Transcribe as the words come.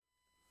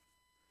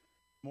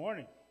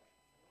Morning.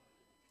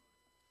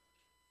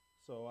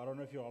 So I don't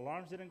know if your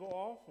alarms didn't go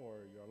off or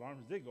your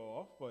alarms did go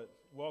off, but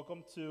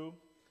welcome to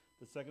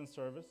the second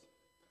service.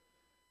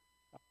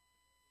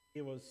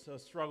 It was a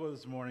struggle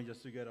this morning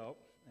just to get up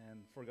and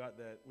forgot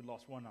that we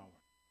lost 1 hour.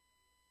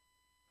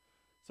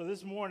 So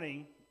this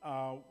morning,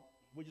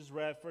 we just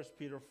read 1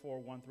 Peter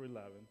 4, 1 through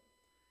 11.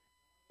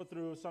 Go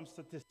through some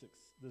statistics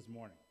this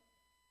morning.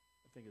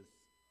 I think it's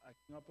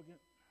acting up again.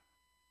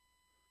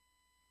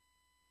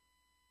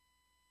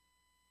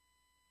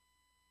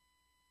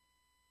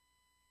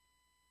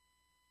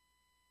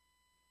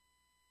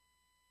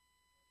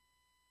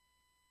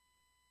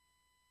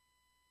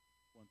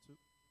 One, two.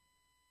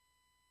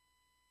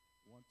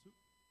 1, 2.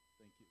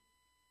 Thank you.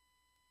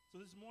 So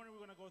this morning we're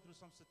going to go through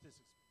some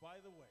statistics. By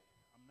the way,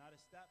 I'm not a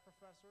stat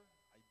professor.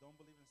 I don't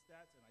believe in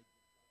stats, and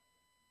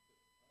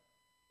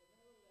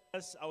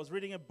I was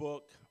reading a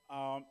book,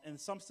 and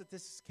some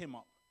statistics came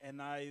up,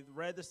 and I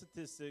read the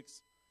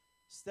statistics,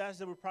 stats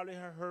that we probably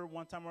have heard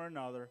one time or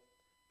another.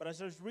 But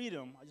as I just read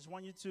them, I just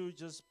want you to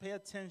just pay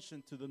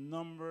attention to the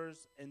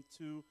numbers and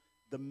to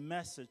the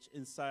message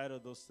inside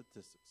of those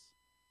statistics.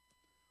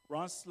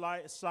 Ron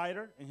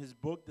Slider, in his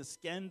book, The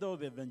Scandal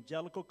of the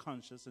Evangelical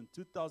Conscience, in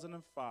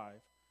 2005,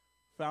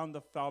 found the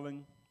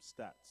following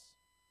stats.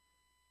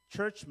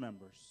 Church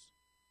members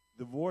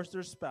divorce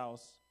their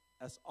spouse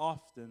as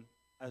often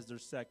as their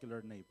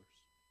secular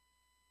neighbors.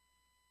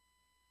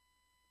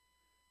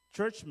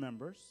 Church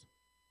members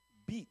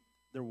beat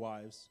their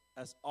wives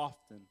as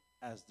often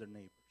as their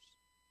neighbors.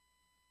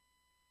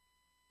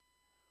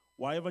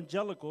 Why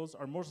evangelicals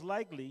are most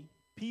likely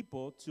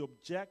people to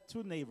object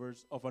to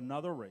neighbors of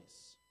another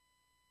race.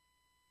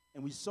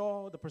 And we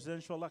saw the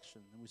presidential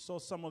election, and we saw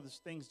some of these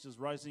things just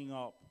rising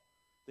up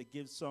that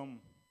give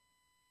some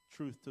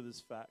truth to these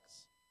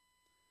facts.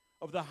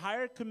 Of the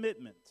higher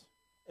commitment,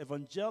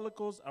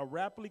 evangelicals, a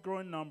rapidly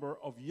growing number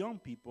of young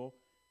people,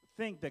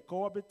 think that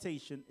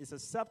cohabitation is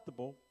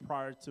acceptable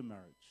prior to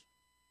marriage.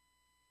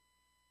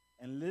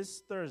 And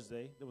this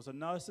Thursday, there was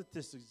another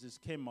statistic that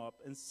just came up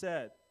and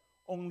said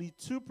only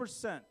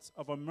 2%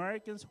 of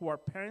Americans who are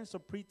parents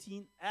of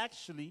preteen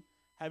actually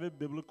have a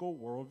biblical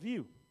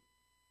worldview,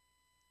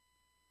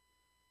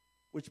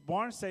 which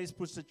Barnes says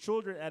puts the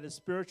children at a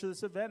spiritual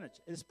disadvantage.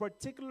 It is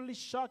particularly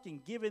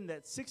shocking given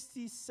that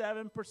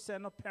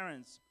 67% of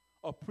parents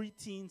of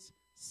preteens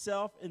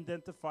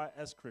self-identify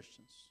as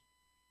Christians.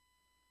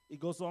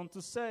 It goes on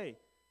to say,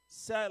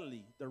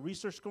 sadly, the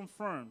research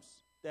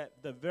confirms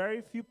that the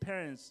very few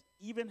parents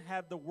even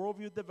have the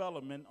worldview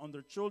development on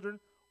their children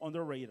on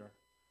their radar.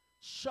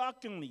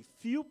 Shockingly,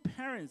 few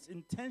parents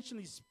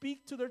intentionally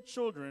speak to their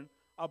children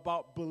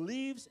about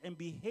beliefs and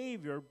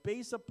behavior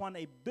based upon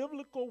a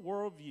biblical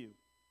worldview.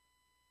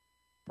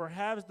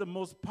 Perhaps the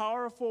most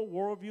powerful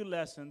worldview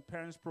lesson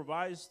parents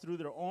provide is through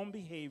their own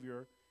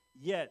behavior,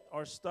 yet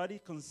our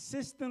studies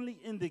consistently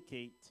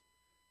indicate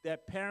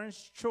that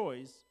parents'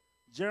 choice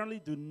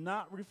generally do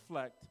not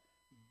reflect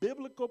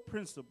biblical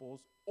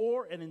principles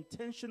or an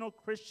intentional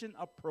Christian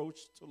approach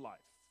to life.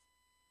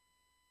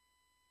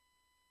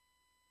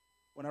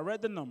 When I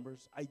read the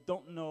numbers, I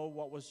don't know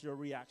what was your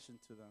reaction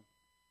to them.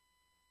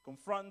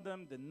 Confront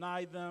them,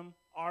 deny them,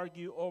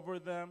 argue over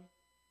them.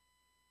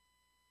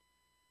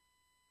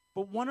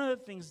 But one of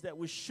the things that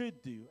we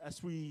should do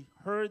as we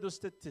heard the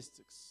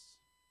statistics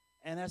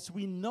and as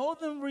we know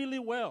them really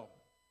well,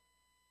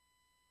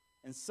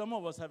 and some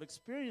of us have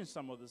experienced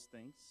some of these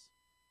things,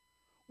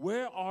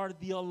 where are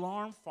the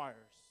alarm fires?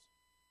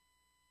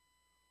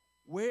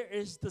 Where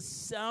is the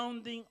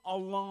sounding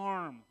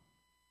alarm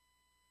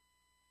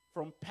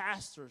from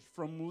pastors,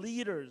 from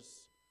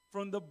leaders,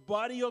 from the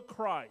body of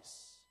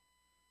Christ,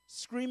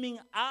 screaming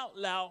out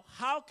loud,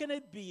 how can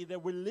it be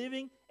that we're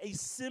living a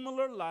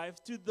similar life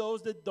to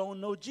those that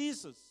don't know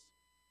Jesus?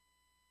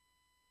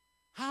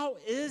 How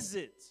is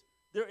it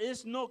there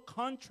is no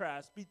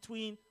contrast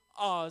between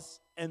us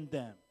and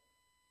them?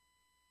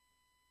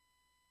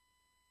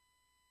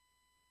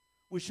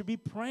 We should be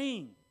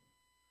praying.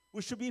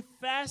 We should be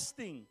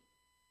fasting.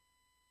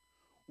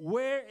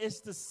 Where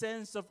is the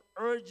sense of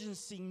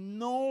urgency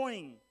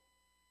knowing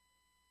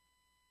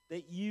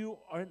that you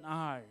and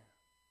I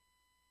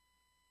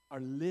are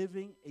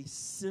living a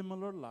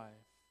similar life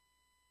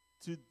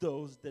to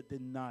those that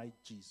deny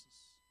Jesus?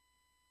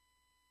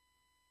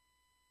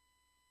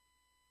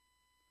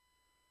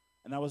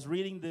 And I was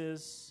reading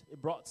this,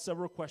 it brought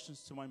several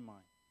questions to my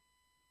mind.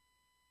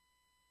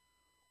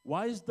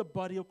 Why is the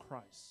body of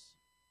Christ,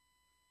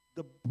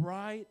 the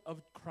bride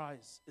of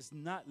Christ, is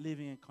not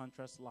living a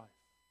contrast life?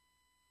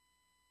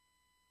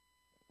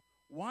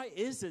 Why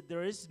is it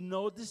there is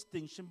no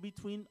distinction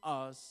between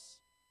us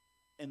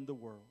and the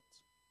world?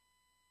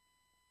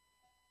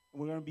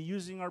 We're going to be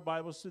using our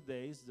Bibles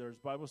today. There's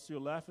Bibles to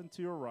your left and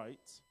to your right.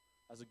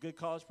 As a good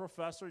college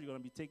professor, you're going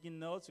to be taking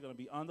notes, you're going to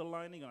be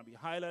underlining, you're going to be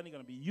highlighting, you're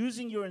going to be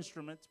using your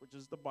instrument, which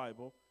is the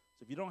Bible.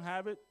 So if you don't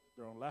have it,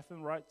 they're on left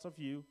and right of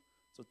you.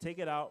 So take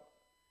it out,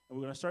 and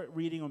we're going to start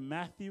reading on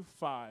Matthew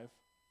 5,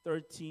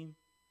 13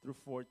 through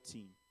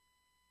 14.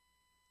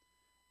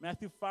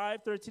 Matthew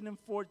 5, 13 and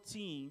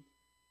 14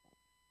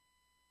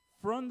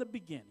 from the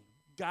beginning,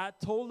 God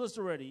told us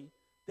already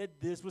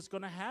that this was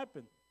going to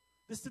happen.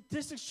 The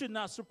statistics should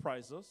not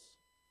surprise us.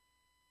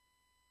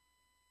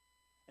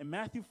 In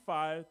Matthew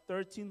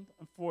 5:13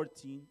 and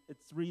 14, it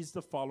reads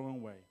the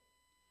following way.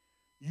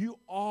 You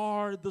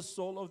are the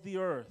salt of the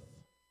earth.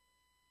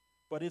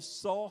 But if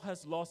salt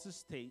has lost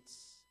its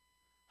taste,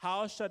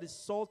 how shall its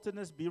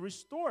saltiness be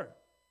restored?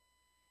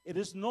 It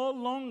is no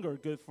longer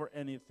good for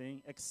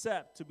anything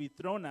except to be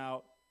thrown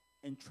out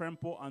and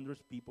trampled under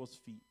people's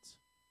feet.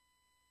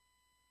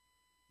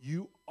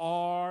 You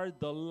are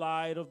the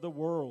light of the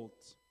world.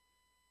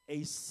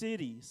 A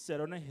city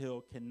set on a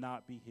hill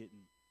cannot be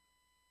hidden.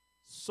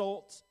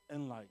 Salt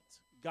and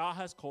light. God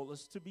has called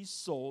us to be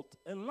salt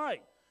and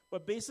light.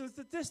 But based on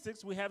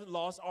statistics, we have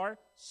lost our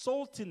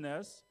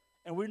saltiness,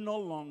 and we're no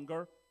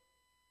longer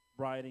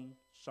brighting,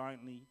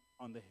 shining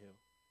on the hill.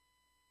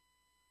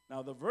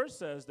 Now, the verse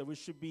says that we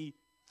should be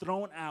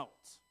thrown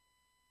out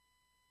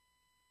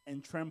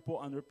and trample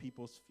under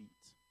people's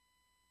feet.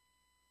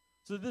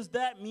 So does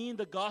that mean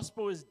the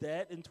gospel is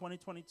dead in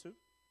 2022?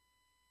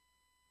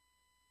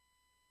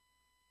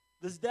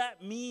 Does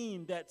that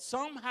mean that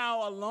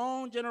somehow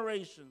along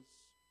generations,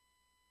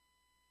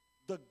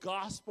 the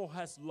gospel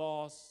has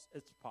lost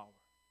its power?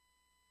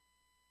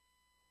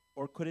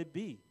 Or could it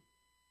be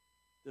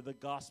that the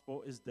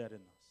gospel is dead in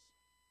us?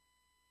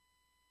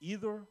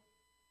 Either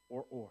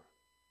or.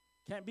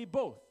 Can't be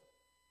both.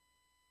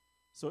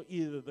 So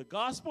either the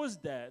gospel is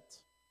dead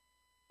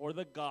or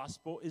the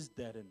gospel is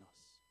dead in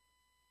us.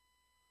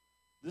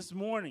 This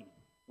morning,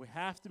 we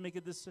have to make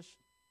a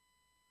decision.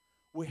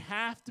 We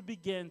have to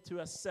begin to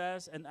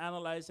assess and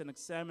analyze and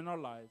examine our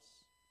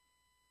lives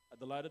at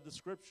the light of the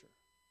Scripture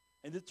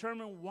and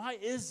determine why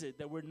is it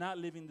that we're not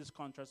living this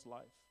contrast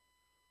life.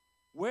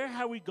 Where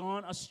have we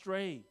gone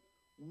astray?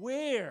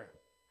 Where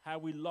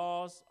have we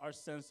lost our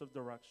sense of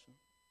direction?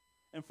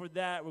 And for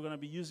that, we're going to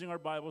be using our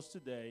Bibles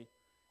today,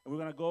 and we're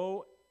going to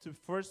go to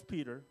 1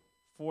 Peter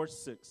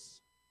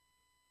 4:6.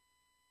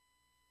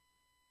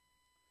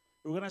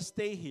 We're going to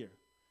stay here.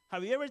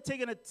 Have you ever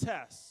taken a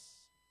test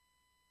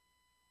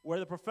where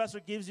the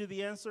professor gives you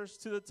the answers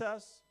to the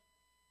test?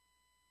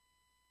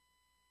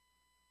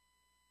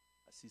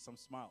 I see some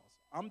smiles.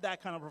 I'm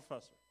that kind of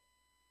professor.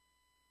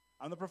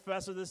 I'm the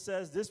professor that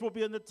says, this will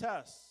be on the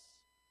test.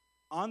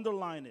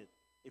 Underline it.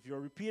 If you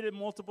repeat it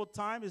multiple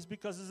times, it's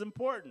because it's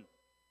important.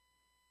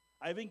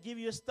 I even give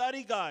you a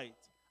study guide.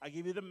 I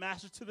give you the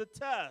master to the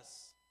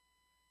test.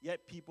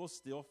 Yet people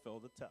still fail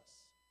the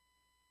test.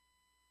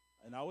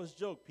 And I always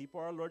joke, people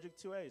are allergic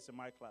to A's in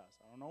my class.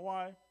 I don't know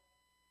why.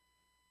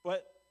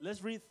 But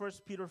let's read 1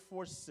 Peter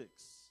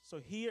 4:6. So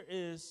here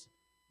is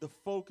the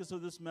focus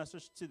of this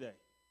message today.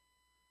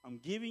 I'm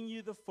giving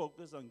you the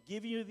focus. I'm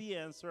giving you the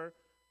answer.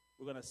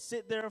 We're going to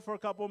sit there for a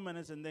couple of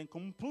minutes and then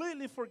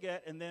completely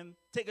forget and then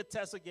take a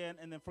test again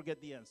and then forget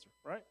the answer,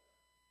 right?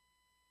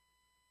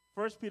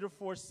 1 Peter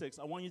 4:6.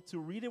 I want you to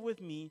read it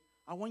with me.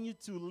 I want you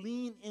to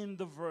lean in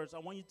the verse. I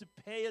want you to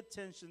pay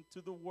attention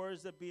to the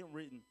words that are being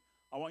written.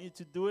 I want you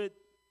to do it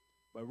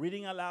by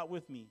reading aloud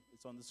with me.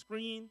 It's on the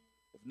screen.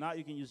 If not,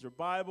 you can use your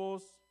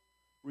Bibles.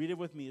 Read it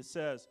with me. It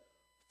says,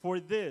 for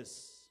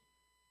this,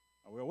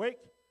 are we awake?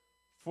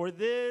 For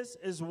this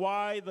is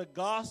why the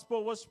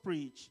gospel was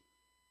preached,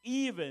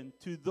 even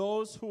to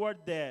those who are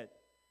dead,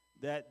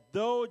 that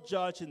though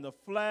judged in the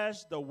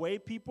flesh the way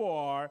people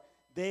are,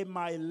 they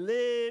might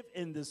live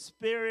in the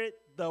spirit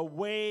the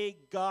way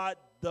God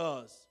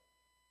does.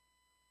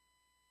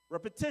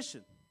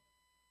 Repetition.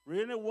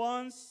 Reading it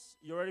once,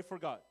 you already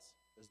forgot.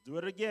 Let's do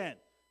it again.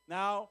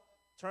 Now,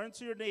 turn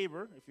to your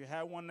neighbor, if you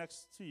have one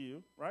next to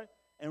you, right?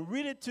 And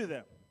read it to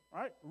them,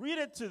 right? Read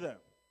it to them.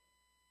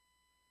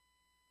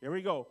 Here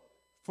we go.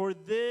 For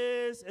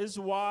this is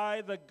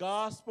why the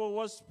gospel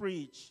was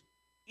preached,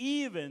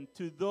 even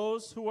to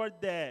those who are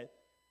dead,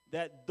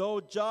 that though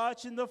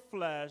judged in the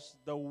flesh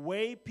the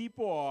way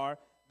people are,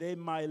 they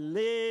might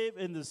live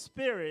in the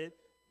spirit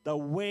the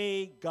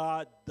way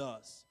God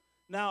does.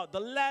 Now, the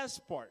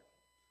last part.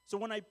 So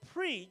when I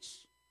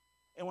preach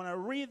and when I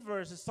read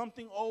verses,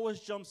 something always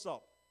jumps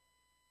up.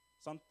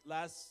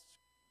 Last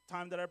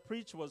time that I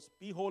preached was,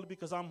 be holy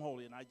because I'm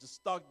holy, and I just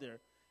stuck there.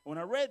 When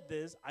I read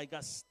this, I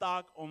got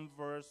stuck on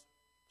verse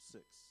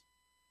 6.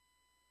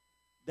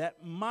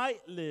 That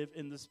might live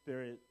in the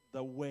spirit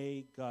the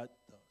way God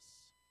does.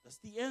 That's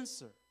the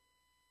answer.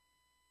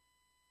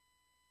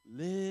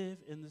 Live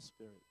in the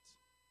spirit.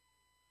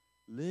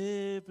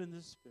 Live in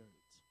the spirit.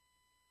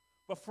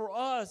 But for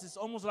us, it's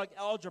almost like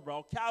algebra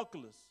or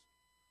calculus.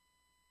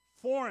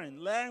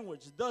 Foreign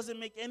language. It doesn't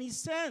make any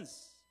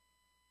sense.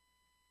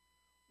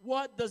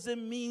 What does it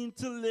mean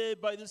to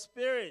live by the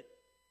Spirit?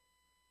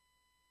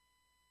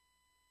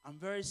 I'm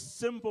very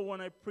simple when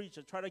I preach.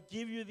 I try to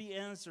give you the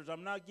answers.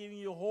 I'm not giving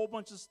you a whole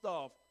bunch of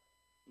stuff.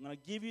 I'm going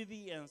to give you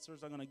the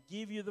answers. I'm going to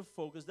give you the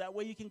focus. That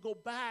way you can go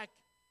back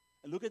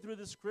and look at through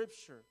the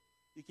Scripture.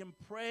 You can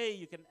pray.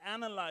 You can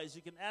analyze.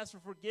 You can ask for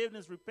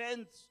forgiveness,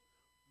 repent,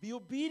 be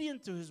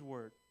obedient to His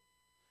Word.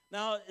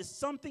 Now, it's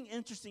something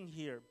interesting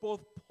here.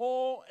 Both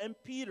Paul and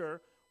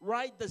Peter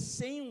write the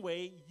same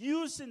way,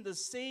 using the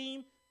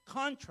same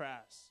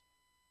contrast.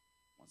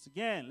 Once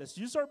again, let's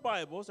use our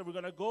Bibles, and we're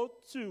going to go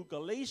to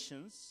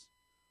Galatians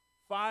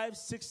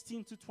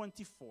 5:16 to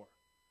 24.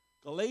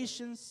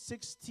 Galatians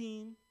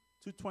 16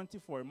 to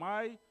 24. It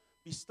might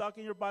be stuck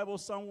in your Bible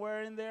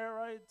somewhere in there,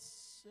 right?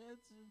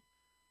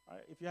 All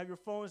right. If you have your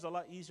phone, it's a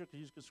lot easier because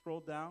you can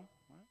scroll down.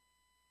 Right?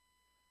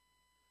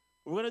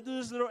 We're going to do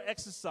this little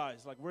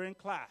exercise like we're in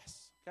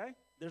class, okay?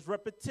 There's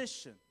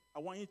repetition. I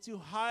want you to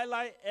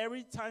highlight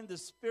every time the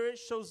Spirit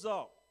shows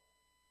up.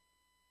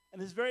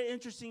 And it's very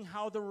interesting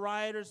how the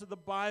writers of the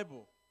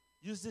Bible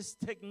use this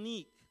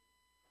technique.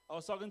 I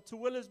was talking to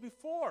Willis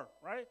before,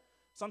 right?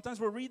 Sometimes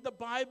we read the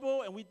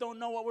Bible and we don't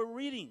know what we're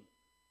reading.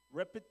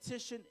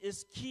 Repetition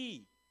is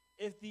key.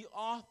 If the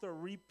author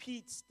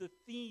repeats the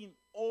theme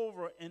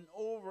over and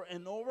over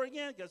and over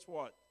again, guess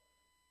what?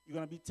 You're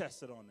going to be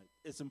tested on it.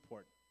 It's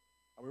important.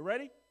 Are we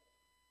ready?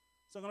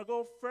 So I'm going to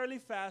go fairly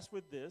fast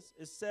with this.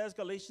 It says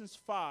Galatians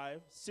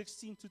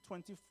 5:16 to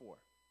 24.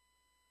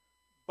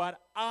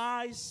 But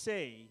I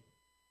say,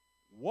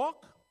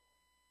 walk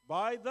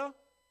by the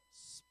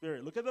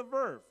Spirit. Look at the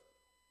verb.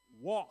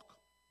 Walk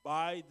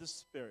by the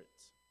Spirit.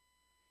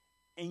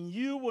 And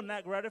you will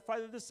not gratify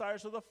the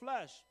desires of the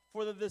flesh.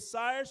 For the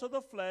desires of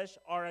the flesh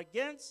are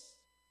against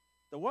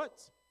the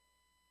what?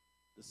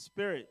 The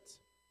Spirit.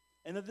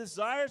 And the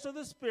desires of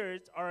the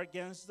Spirit are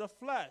against the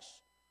flesh.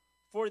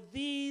 For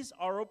these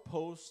are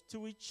opposed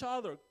to each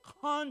other.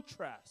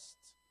 Contrast.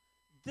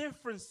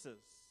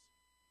 Differences.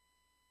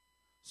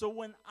 So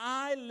when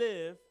I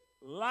live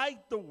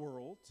like the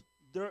world,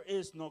 there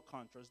is no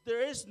contrast.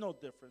 There is no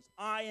difference.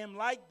 I am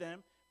like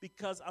them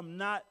because I'm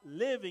not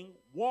living,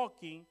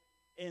 walking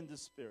in the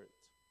Spirit.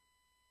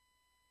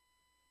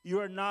 You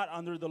are not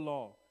under the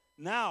law.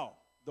 Now,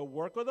 the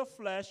work of the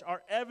flesh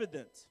are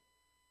evident.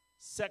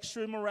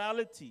 Sexual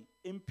immorality,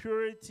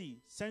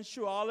 impurity,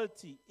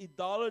 sensuality,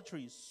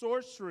 idolatry,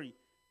 sorcery,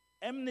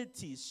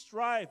 enmity,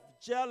 strife,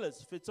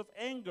 jealous, fits of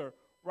anger,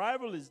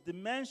 rivalries,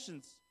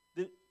 dissensions,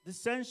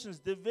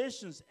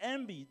 divisions,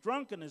 envy,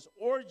 drunkenness,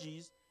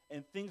 orgies,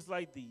 and things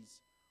like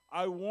these.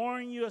 I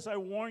warn you, as I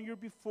warned you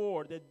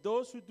before, that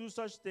those who do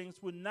such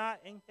things will not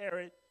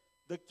inherit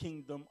the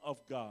kingdom of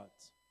God.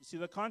 You see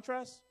the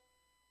contrast?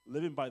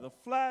 Living by the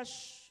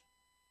flesh,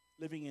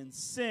 living in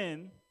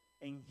sin,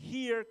 and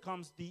here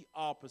comes the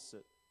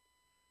opposite.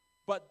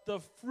 But the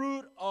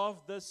fruit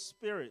of the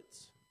Spirit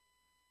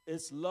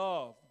is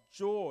love,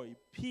 joy,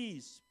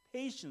 peace,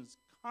 patience,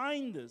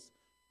 kindness,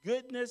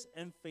 goodness,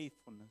 and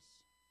faithfulness.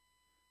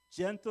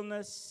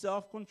 Gentleness,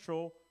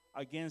 self-control.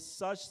 Against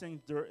such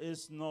things there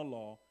is no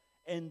law.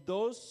 And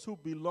those who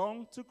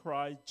belong to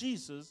Christ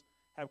Jesus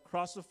have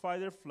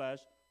crucified their flesh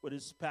with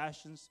its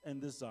passions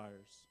and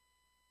desires.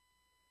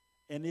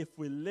 And if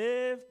we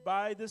live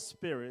by the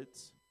Spirit,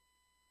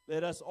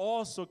 let us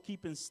also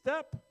keep in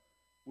step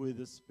with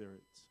the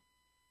Spirit.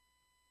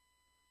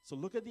 So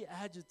look at the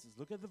adjectives,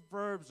 look at the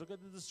verbs, look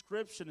at the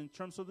description in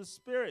terms of the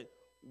Spirit.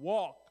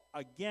 Walk,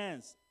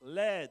 against,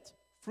 led,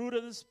 fruit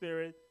of the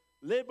Spirit,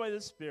 live by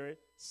the Spirit,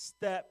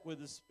 step with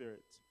the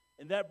Spirit.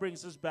 And that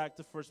brings us back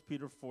to 1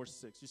 Peter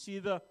 4:6. You see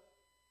the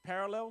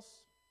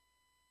parallels?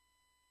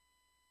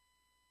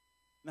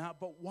 Now,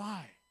 but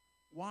why?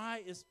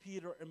 Why is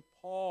Peter and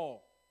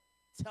Paul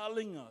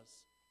telling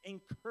us,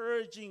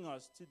 encouraging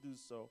us to do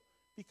so?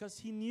 Because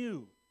he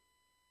knew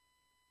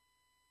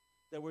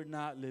that we're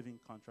not living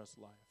contrast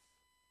life.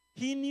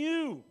 He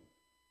knew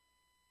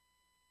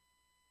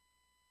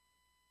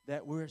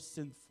that we're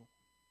sinful.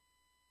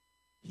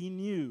 He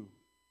knew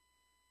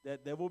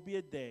that there will be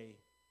a day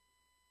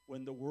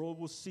when the world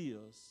will see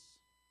us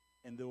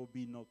and there will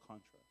be no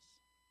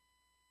contrast.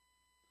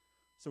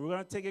 So we're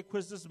going to take a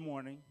quiz this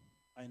morning.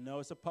 I know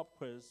it's a pop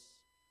quiz.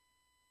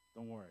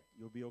 Don't worry,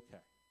 you'll be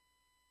okay.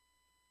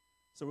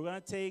 So we're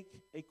going to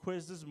take a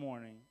quiz this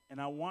morning, and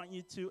I want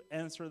you to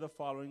answer the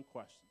following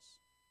questions.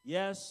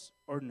 Yes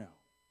or no?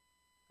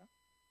 Okay?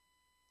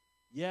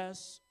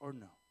 Yes or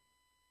no?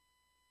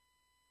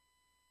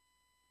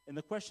 And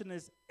the question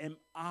is,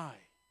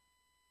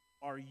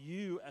 are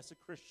you as a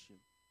Christian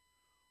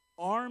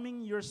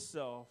arming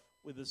yourself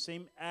with the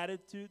same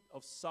attitude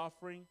of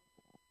suffering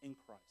in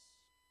Christ?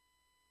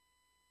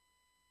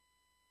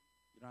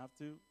 You don't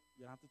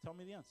have to tell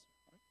me the answer.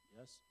 Right?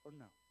 Yes or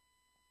no?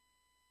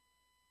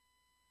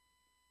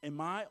 Am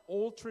I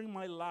altering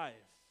my life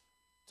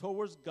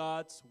towards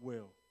God's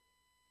will?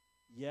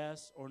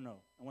 Yes or no?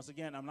 And once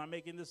again, I'm not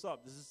making this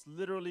up. This is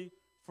literally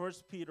 1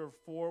 Peter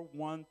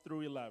 4:1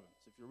 through 11.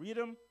 So if you read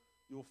them,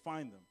 you will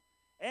find them.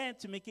 And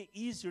to make it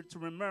easier to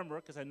remember,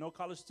 because I know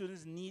college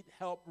students need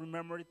help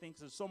remembering things,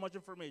 there's so much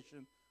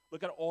information,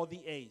 look at all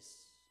the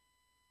A's.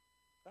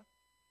 Okay?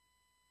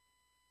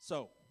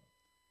 So,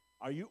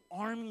 are you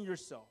arming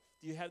yourself?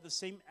 Do you have the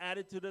same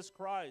attitude as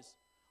Christ?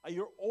 Are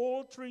you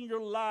altering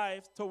your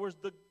life towards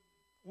the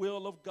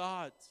will of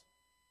God?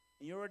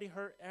 And you already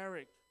heard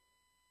Eric,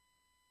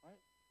 right?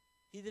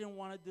 He didn't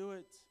want to do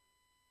it,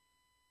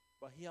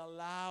 but he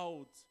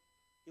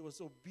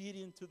was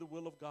obedient to the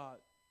will of God.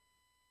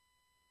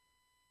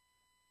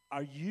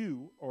 Are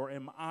you or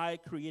am I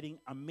creating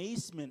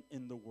amazement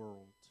in the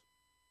world?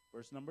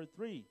 Verse number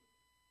 3.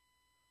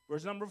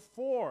 Verse number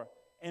 4.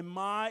 Am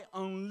I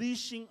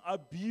unleashing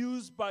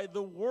abuse by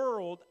the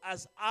world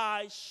as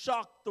I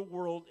shock the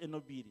world in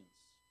obedience?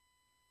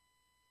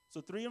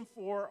 So 3 and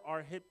 4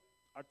 are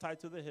tied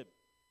to the hip.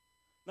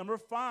 Number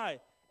 5.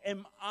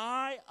 Am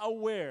I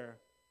aware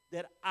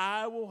that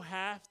I will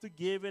have to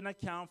give an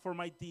account for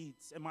my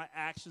deeds and my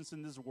actions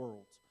in this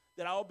world?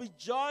 That I will be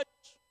judged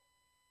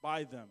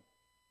by them?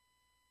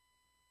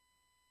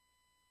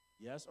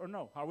 Yes or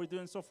no? How are we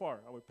doing so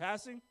far? Are we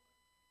passing?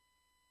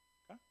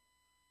 Okay.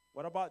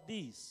 What about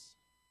these?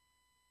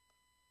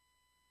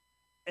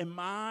 Am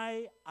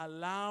I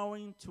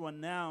allowing to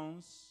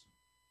announce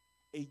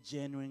a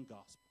genuine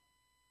gospel?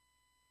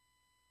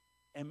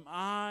 Am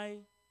I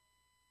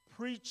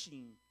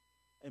preaching?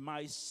 Am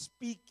I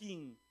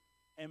speaking?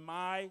 Am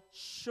I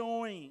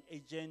showing a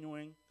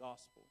genuine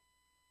gospel?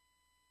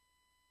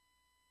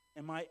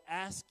 Am I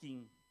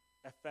asking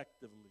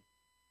effectively?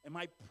 Am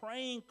I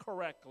praying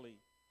correctly?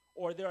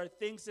 Or there are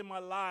things in my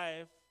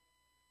life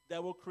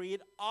that will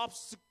create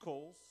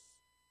obstacles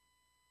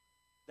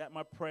that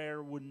my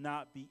prayer would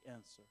not be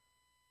answered?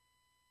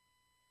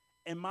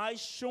 Am I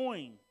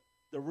showing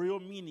the real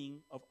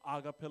meaning of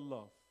agape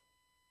love?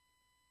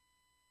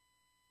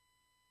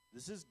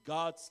 This is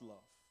God's love.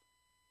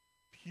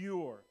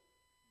 Pure,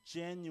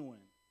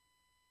 genuine,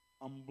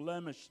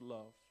 unblemished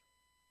love.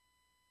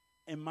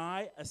 Am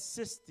I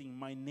assisting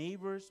my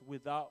neighbors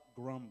without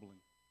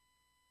grumbling?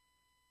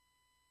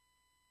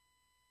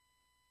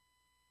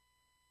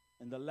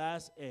 And the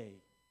last A,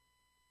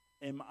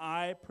 am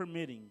I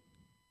permitting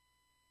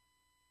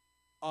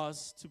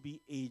us to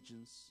be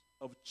agents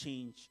of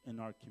change in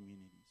our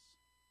communities?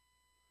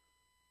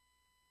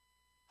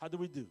 How do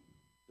we do?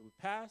 Do we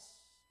pass,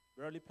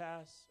 barely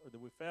pass, or do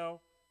we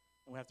fail,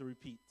 and we have to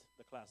repeat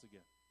the class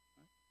again?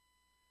 Right?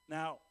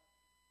 Now,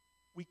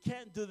 we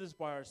can't do this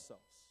by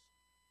ourselves.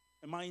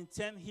 And my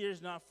intent here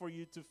is not for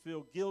you to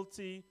feel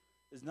guilty.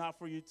 It's not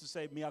for you to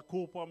say, mea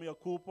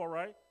culpa,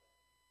 right?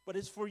 But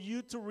it's for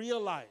you to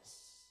realize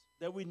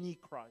that we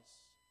need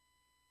Christ.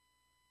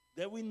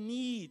 That we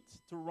need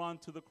to run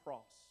to the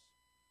cross.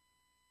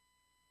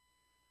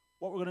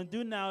 What we're going to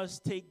do now is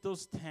take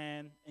those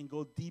 10 and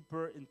go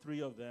deeper in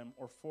 3 of them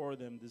or 4 of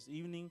them this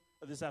evening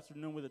or this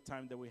afternoon with the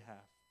time that we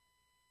have.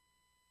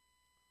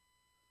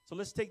 So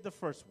let's take the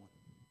first one.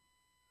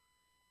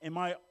 Am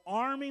I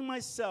arming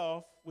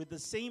myself with the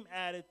same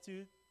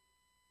attitude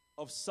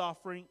of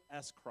suffering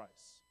as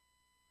Christ?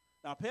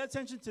 Now pay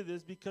attention to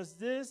this, because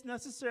this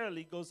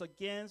necessarily goes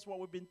against what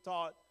we've been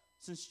taught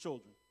since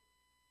children.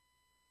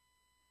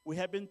 We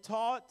have been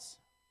taught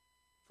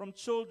from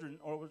children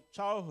or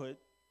childhood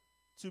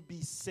to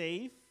be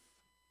safe,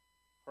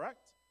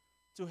 correct?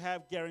 To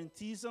have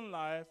guarantees in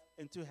life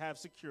and to have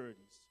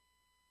securities.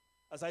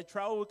 As I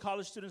travel with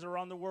college students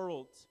around the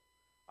world,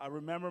 I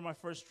remember my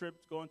first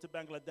trip going to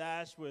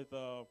Bangladesh with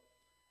a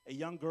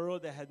young girl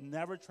that had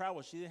never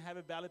traveled. She didn't have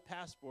a valid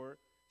passport.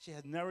 She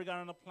had never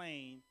gotten on a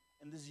plane.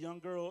 And this young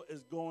girl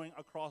is going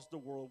across the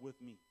world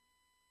with me.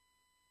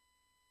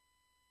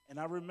 And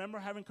I remember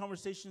having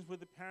conversations with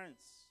the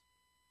parents,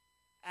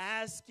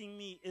 asking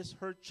me, is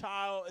her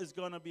child is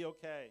going to be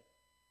okay?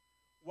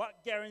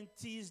 What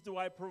guarantees do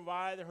I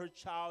provide that her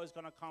child is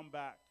going to come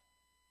back?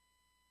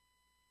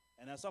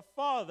 And as a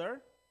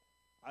father,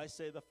 I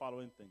say the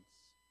following things.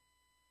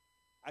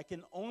 I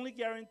can only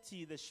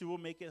guarantee that she will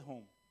make it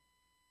home.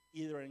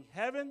 Either in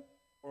heaven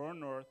or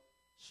on earth,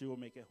 she will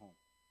make it home.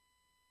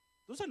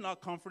 Those are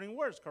not comforting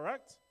words,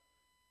 correct?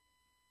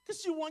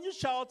 Because you want your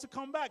child to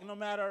come back no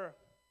matter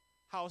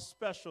how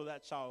special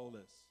that child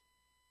is.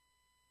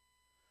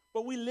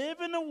 But we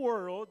live in a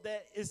world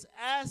that is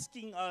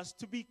asking us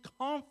to be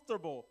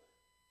comfortable,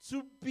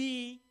 to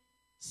be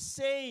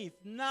safe,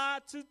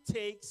 not to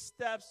take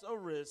steps or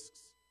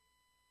risks.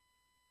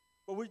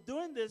 But we're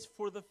doing this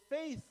for the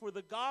faith, for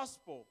the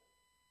gospel.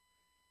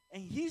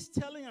 And he's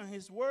telling on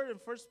his word in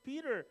 1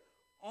 Peter,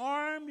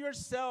 arm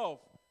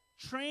yourself,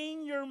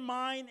 train your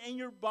mind and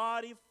your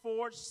body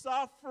for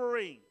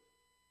suffering.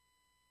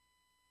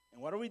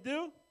 And what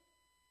do?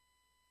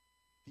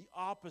 The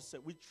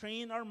opposite. We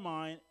train our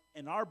mind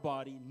and our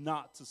body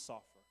not to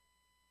suffer.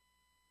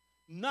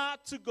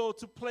 Not to go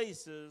to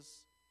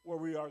places where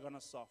we are going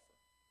to suffer.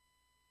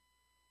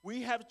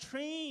 We have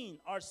trained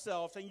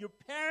ourselves, and your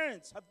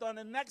parents have done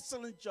an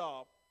excellent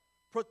job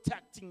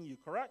protecting you,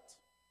 correct?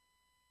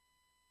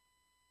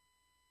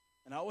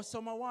 And I always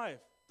tell my wife,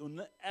 don't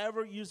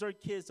ever use our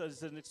kids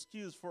as an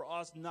excuse for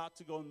us not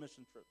to go on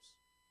mission trips.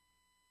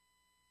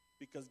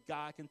 Because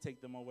God can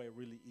take them away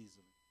really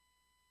easily.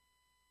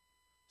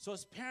 So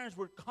as parents,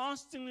 we're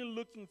constantly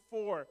looking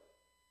for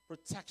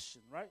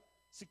protection, right?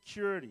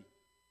 Security.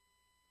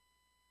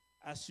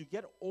 As you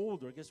get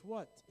older, guess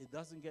what? It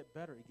doesn't get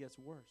better, it gets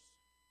worse.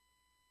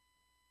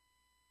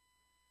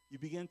 You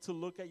begin to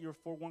look at your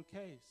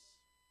 401ks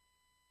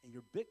and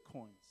your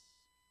Bitcoins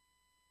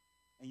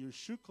and your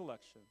shoe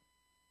collection.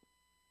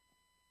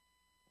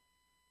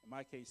 In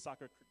my case,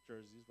 soccer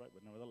jerseys, right?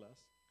 But nevertheless,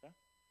 okay?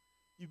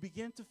 You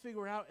begin to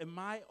figure out, am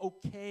I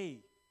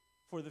okay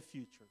for the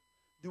future?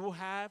 they will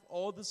have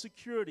all the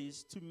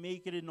securities to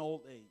make it in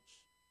old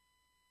age.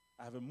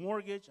 I have a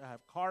mortgage, I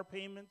have car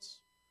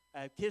payments,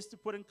 I have kids to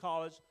put in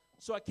college,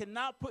 so I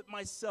cannot put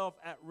myself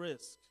at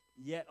risk,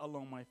 yet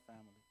alone my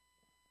family.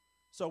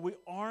 So we're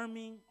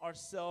arming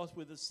ourselves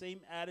with the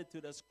same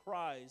attitude as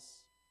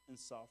Christ in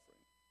suffering.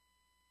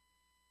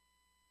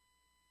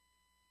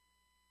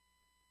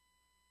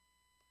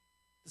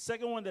 The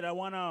second one that I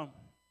want to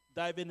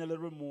dive in a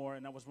little bit more,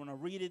 and I was when I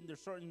read it, there's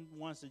certain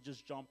ones that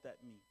just jumped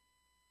at me.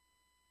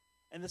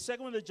 And the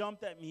second one that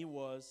jumped at me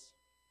was,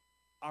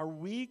 are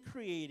we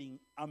creating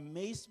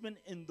amazement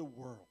in the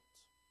world?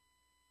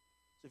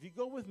 So if you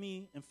go with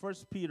me in 1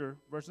 Peter,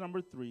 verse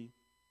number 3,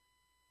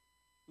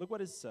 look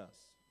what it says.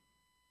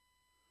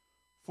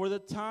 For the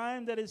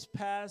time that is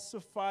past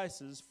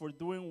suffices for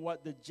doing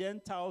what the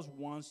Gentiles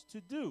wants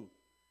to do,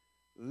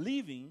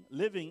 living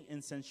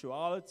in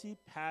sensuality,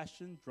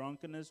 passion,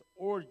 drunkenness,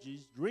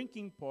 orgies,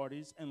 drinking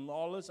parties, and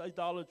lawless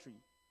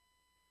idolatry.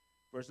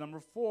 Verse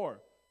number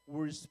 4,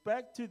 with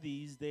respect to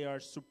these, they are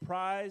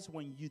surprised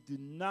when you do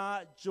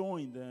not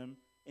join them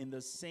in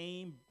the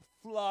same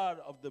flood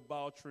of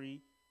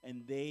debauchery,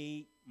 and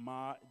they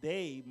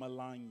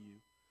malign you.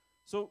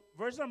 So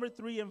verse number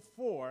 3 and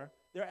 4,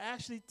 they're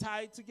actually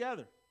tied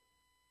together.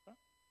 Okay?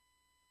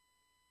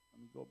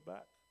 Let me go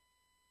back.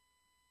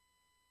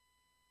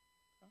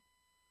 Okay?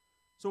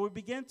 So we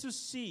begin to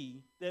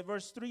see that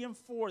verse 3 and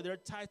 4, they're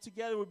tied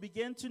together. We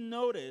begin to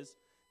notice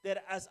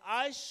that as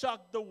I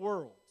shock the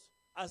world,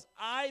 as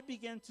I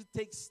begin to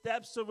take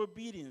steps of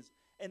obedience,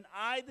 and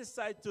I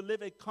decide to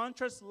live a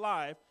contrast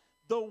life,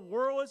 the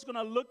world is going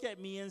to look at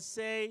me and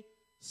say,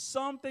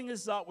 something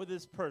is up with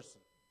this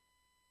person.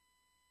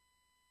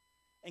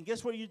 And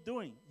guess what you're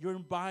doing? You're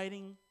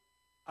inviting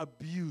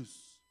abuse.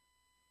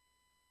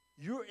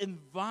 You're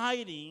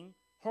inviting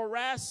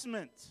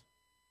harassment.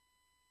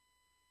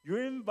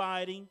 You're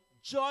inviting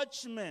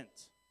judgment.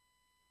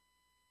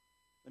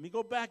 Let me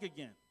go back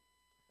again.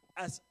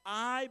 As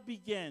I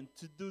begin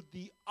to do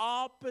the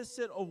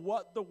opposite of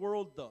what the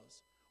world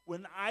does,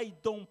 when I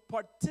don't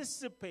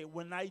participate,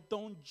 when I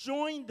don't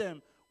join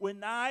them,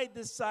 when I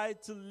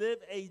decide to live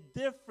a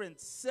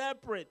different,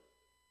 separate,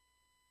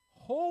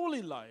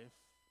 holy life,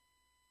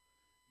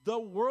 the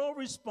world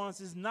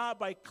response is not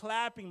by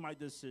clapping my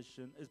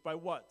decision, it's by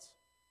what?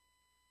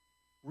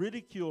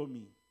 Ridicule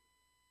me,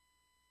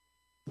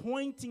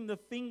 pointing the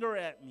finger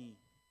at me,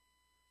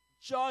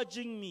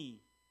 judging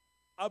me,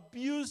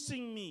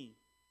 abusing me.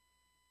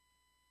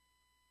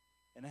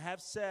 And I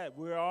have said,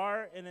 we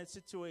are in a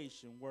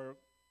situation where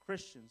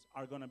Christians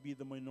are going to be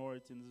the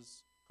minority in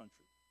this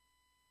country.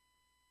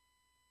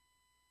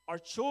 Our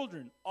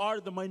children are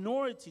the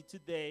minority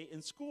today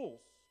in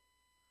schools.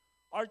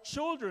 Our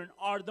children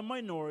are the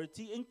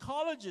minority in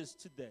colleges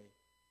today.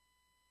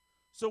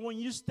 So when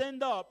you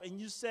stand up and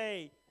you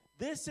say,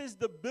 this is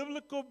the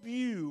biblical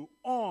view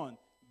on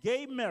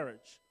gay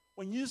marriage,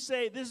 when you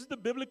say this is the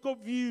biblical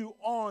view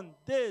on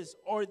this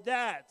or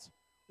that,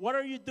 what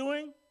are you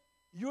doing?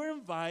 You're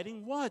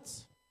inviting what?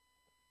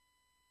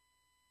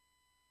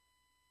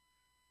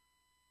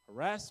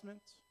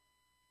 Harassment.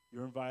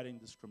 You're inviting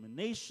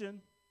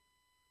discrimination.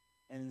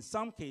 And in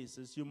some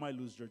cases, you might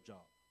lose your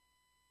job.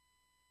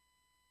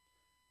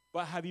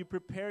 But have you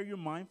prepared your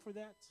mind for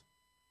that?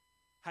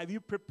 Have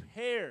you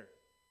prepared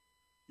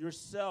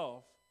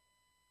yourself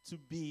to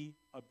be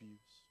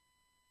abused?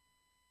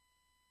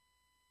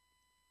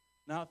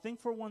 Now, think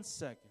for 1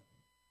 second.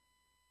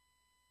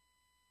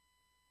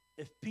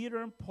 If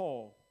Peter and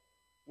Paul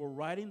were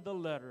writing the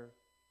letter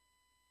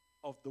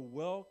of the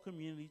Well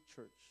Community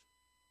Church,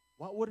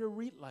 what would it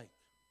read like?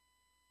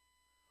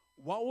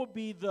 What would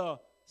be the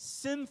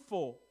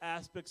sinful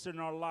aspects in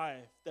our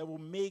life that will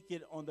make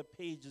it on the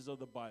pages of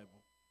the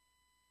Bible?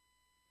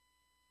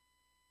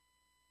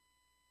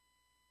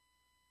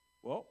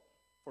 Well,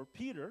 for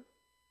Peter,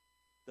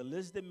 the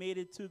list that made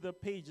it to the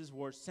pages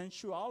were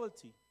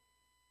sensuality,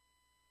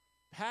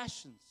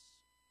 passions,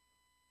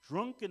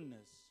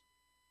 drunkenness,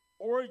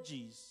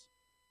 orgies,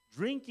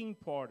 drinking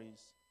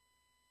parties,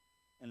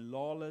 and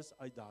lawless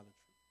idolatry.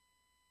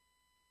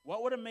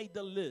 What would have made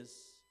the list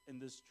in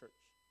this church?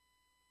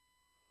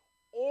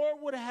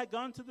 Or would it have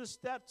gone to the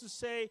step to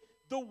say,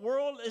 the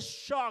world is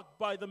shocked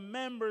by the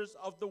members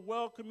of the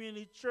Well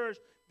Community Church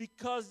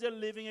because they're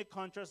living a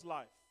contrast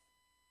life.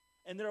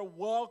 And they're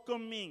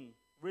welcoming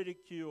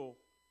ridicule,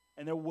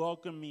 and they're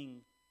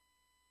welcoming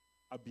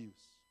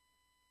abuse.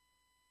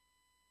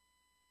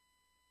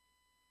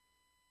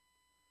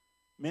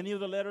 Many of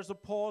the letters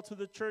of Paul to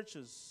the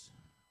churches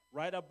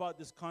write about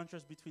this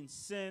contrast between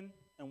sin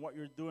and what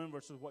you're doing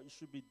versus what you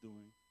should be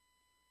doing.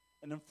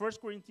 And in 1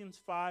 Corinthians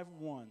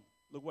 5:1,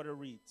 look what it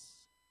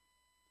reads.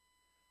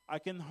 I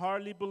can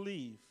hardly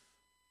believe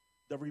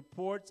the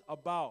reports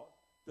about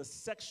the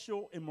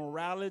sexual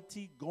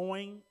immorality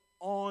going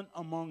on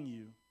among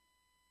you.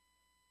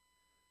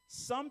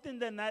 Something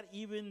that not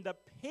even the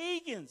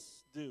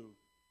pagans do,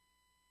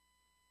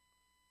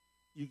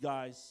 you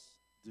guys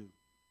do.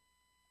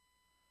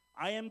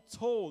 I am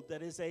told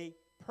that is a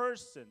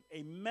person,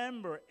 a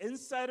member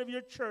inside of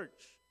your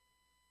church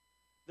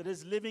that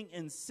is living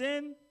in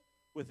sin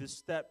with his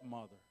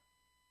stepmother.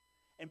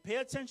 And pay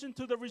attention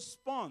to the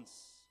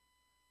response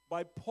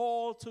by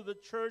Paul to the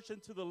church and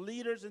to the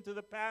leaders and to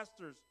the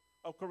pastors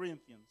of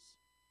Corinthians.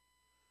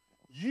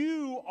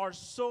 You are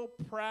so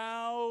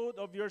proud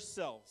of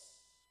yourselves,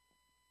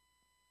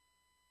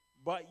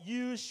 but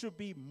you should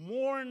be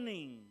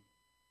mourning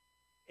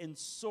in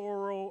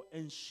sorrow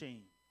and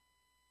shame.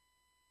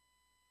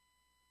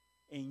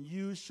 And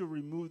you should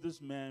remove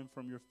this man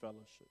from your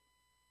fellowship.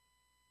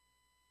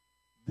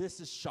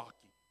 This is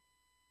shocking.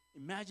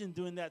 Imagine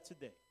doing that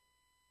today,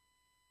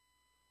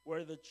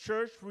 where the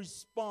church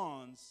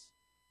responds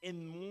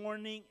in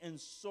mourning and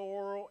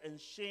sorrow and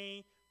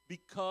shame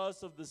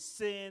because of the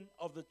sin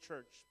of the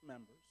church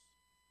members.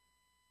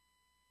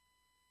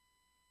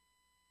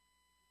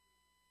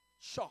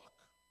 Shock,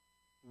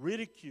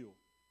 ridicule,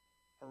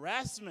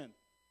 harassment.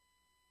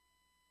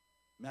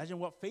 Imagine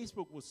what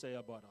Facebook will say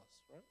about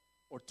us, right?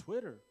 Or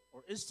Twitter,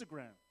 or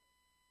Instagram.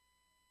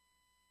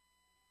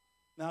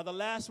 Now, the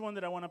last one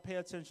that I want to pay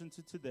attention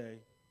to today.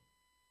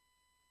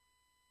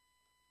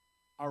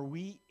 Are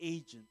we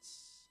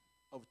agents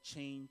of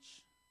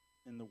change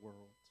in the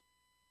world?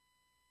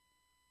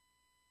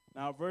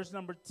 Now, verse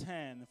number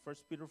 10, 1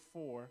 Peter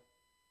 4,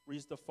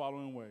 reads the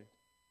following way.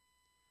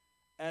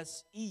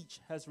 As each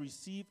has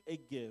received a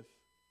gift,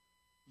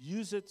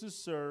 use it to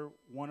serve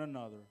one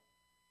another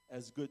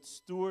as good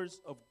stewards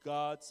of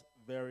God's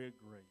very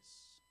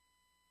grace.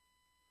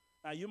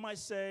 Now, you might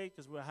say,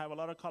 because we have a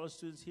lot of college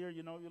students here,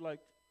 you're like,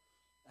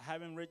 I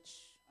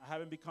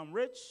haven't become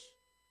rich.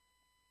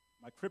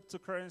 My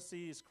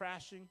cryptocurrency is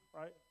crashing,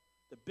 right?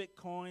 The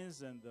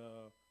Bitcoins and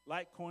the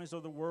Litecoins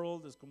of the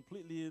world is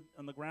completely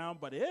on the ground.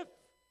 But if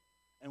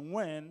and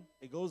when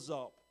it goes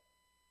up,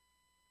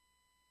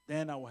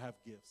 then I will have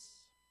gifts.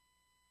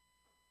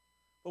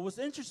 But what's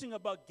interesting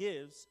about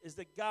gifts is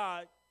that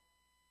God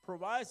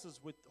provides us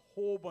with a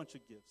whole bunch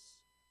of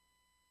gifts.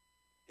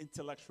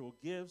 Intellectual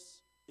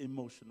gifts,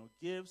 emotional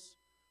gifts,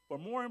 but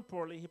more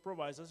importantly, he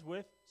provides us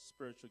with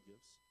spiritual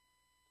gifts.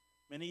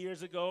 Many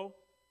years ago,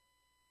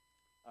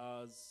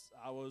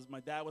 my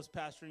dad was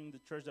pastoring the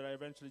church that I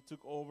eventually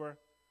took over.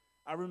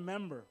 I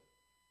remember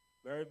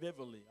very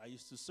vividly. I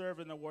used to serve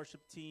in the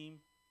worship team.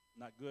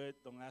 Not good.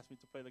 Don't ask me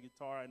to play the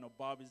guitar. I know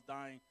Bob is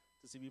dying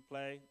to see me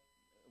play.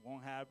 It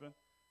won't happen.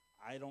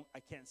 I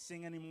can't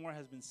sing anymore. It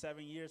has been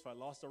 7 years, so I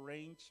lost the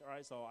range. All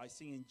right, so I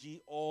sing in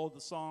G all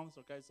the songs.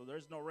 Okay, so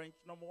there's no range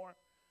no more.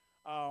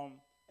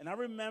 And I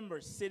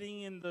remember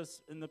sitting in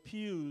the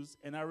pews,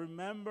 and I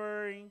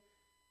remembering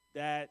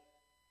that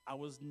I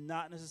was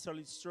not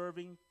necessarily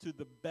serving to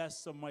the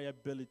best of my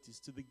abilities,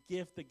 to the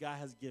gift that God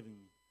has given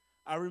me.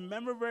 I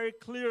remember very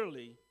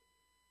clearly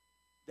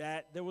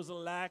that there was a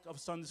lack of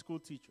Sunday school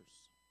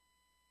teachers.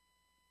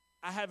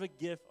 I have a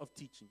gift of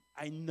teaching.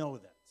 I know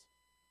that.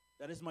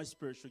 That is my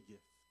spiritual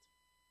gift.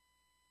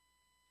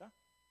 Yeah?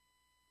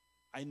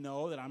 I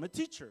know that I'm a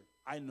teacher.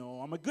 I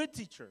know I'm a good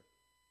teacher.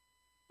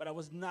 But I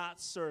was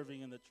not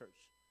serving in the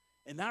church.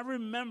 And I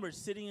remember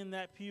sitting in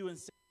that pew and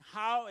saying,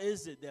 how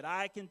is it that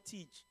I can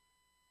teach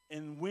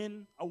and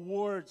win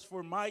awards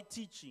for my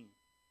teaching,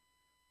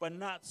 but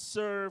not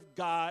serve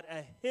God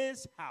at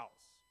his house?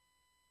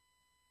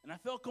 And I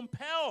felt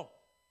compelled.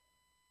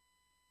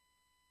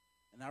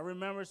 And I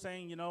remember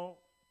saying,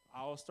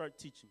 I'll start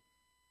teaching.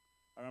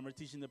 I remember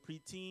teaching the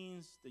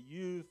preteens, the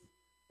youth,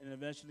 and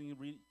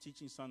eventually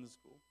teaching Sunday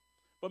school.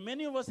 But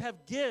many of us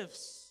have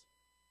gifts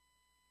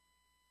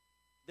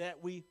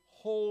that we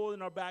hold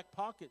in our back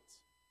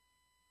pockets,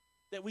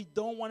 that we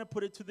don't want to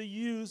put it to the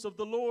use of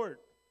the Lord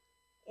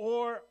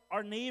or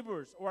our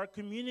neighbors or our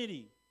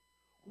community.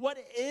 What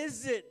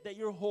is it that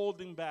you're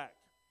holding back?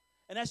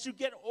 And as you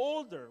get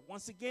older,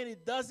 once again,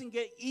 it doesn't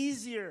get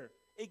easier.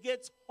 It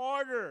gets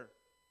harder.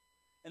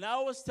 And I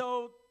always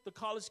tell the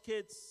college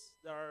kids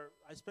that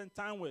I spend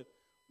time with,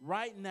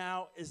 right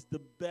now is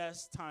the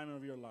best time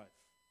of your life.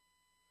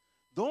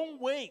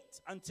 Don't wait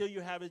until you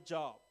have a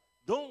job.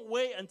 Don't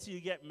wait until you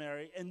get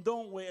married. And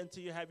don't wait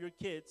until you have your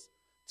kids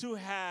to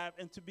have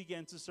and to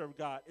begin to serve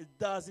God. It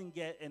doesn't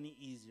get any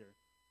easier.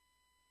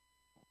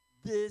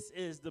 This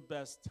is the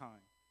best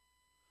time.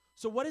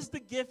 So what is the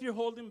gift you're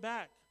holding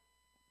back?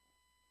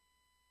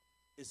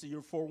 Is it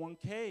your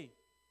 401k?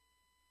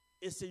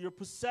 Is it your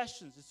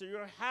possessions? Is it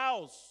your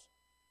house?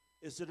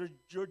 Is it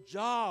your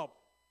job?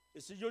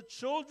 Is it your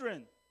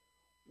children?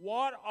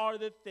 What are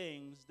the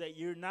things that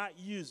you're not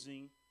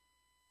using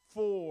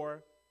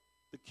for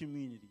the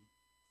community,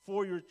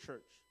 for your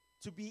church,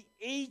 to be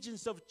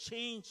agents of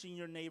change in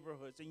your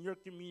neighborhoods, in your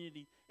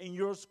community, in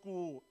your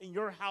school, in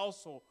your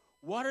household?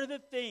 What are the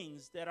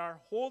things that are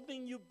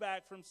holding you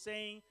back from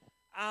saying,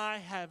 I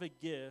have a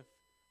gift,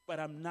 but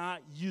I'm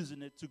not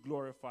using it to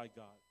glorify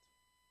God?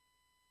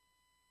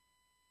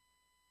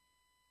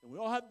 And we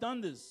all have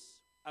done this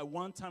at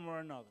one time or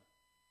another.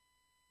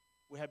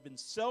 We have been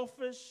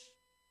selfish.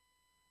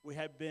 We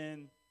have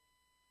been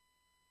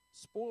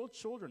spoiled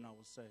children, I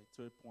would say,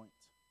 to a point,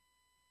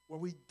 where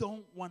we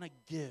don't want to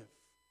give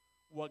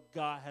what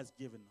God has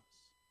given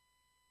us.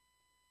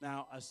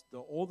 Now, as the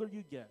older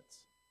you get,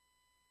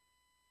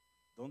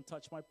 Don't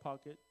touch my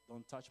pocket.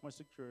 Don't touch my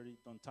security.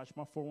 Don't touch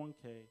my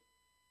 401k.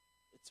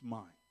 It's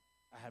mine.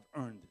 I have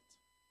earned it.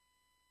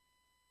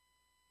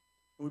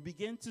 We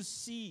begin to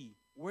see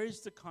where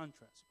is the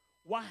contrast.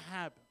 What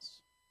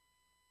happens?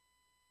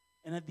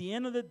 And at the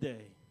end of the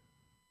day,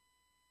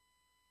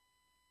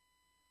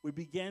 we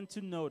began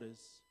to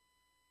notice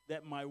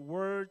that my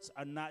words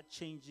are not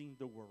changing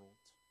the world.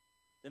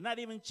 They're not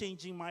even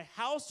changing my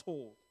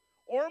household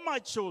or my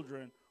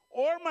children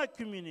or my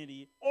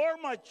community or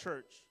my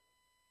church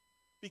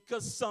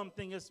because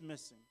something is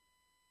missing.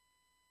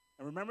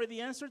 And remember the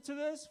answer to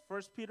this?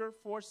 1 Peter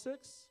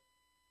 4:6?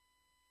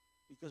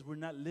 Because we're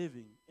not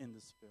living in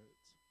the Spirit.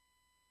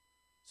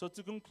 So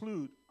to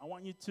conclude, I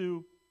want you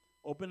to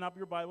open up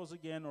your Bibles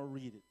again or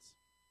read it.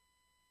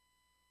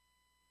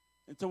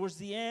 And towards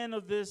the end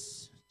of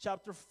this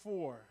chapter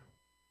 4,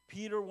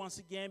 Peter once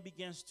again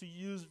begins to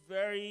use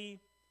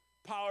very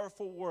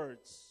powerful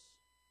words.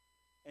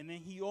 And then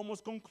he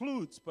almost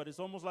concludes, but it's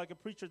almost like a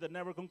preacher that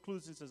never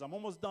concludes and says, I'm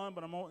almost done,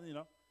 but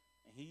and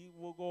he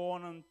will go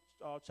on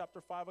chapter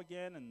 5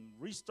 again and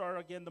restart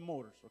again the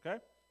motors, okay?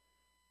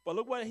 But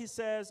look what he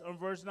says on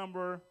verse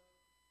number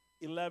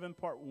 11,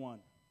 part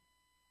 1.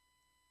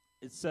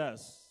 It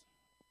says,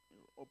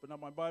 open up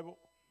my Bible.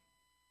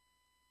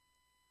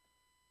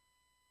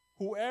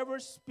 Whoever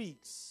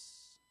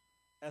speaks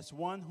as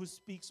one who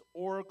speaks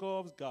oracle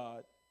of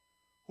God,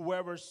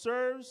 whoever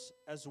serves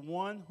as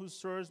one who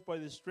serves by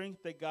the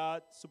strength that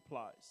God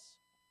supplies.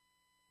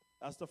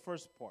 That's the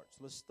first part. So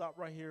let's stop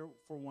right here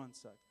for 1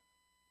 second.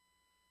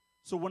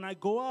 So when I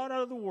go out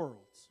of the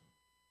world,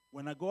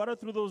 when I go out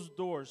through those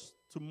doors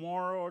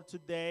tomorrow or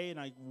today, and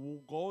I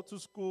go to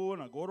school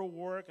and I go to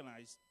work and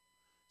I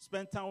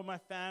spend time with my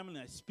family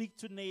and I speak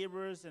to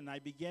neighbors and I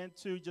begin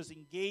to just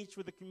engage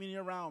with the community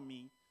around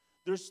me,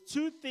 there's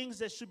two things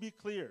that should be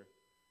clear.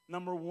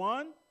 Number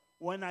one,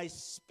 when I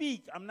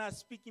speak, I'm not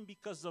speaking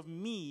because of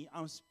me.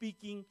 I'm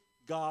speaking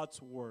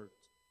God's word.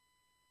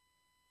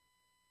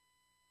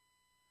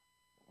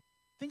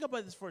 Think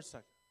about this for a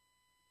second.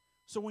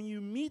 So when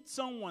you meet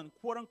someone,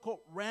 quote unquote,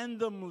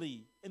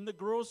 randomly in the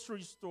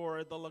grocery store,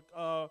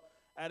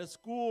 at a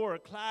school or a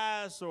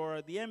class or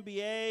at the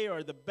NBA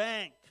or the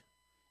bank,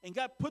 and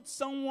God puts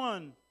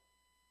someone,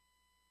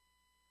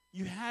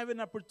 you have an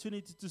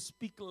opportunity to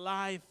speak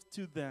life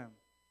to them.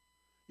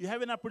 You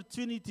have an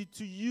opportunity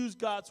to use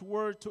God's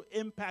word to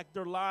impact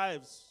their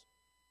lives.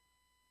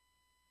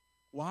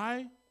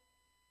 Why?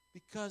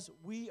 Because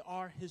we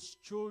are his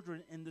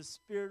children and the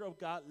Spirit of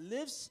God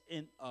lives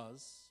in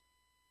us,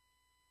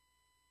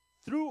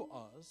 through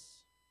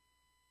us,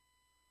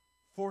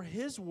 for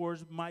his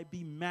words might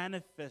be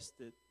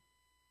manifested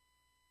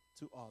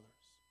to others.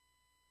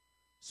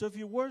 So if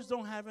your words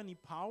don't have any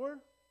power,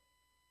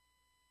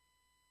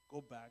 go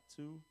back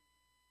to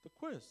the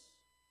quiz.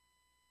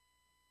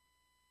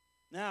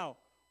 Now,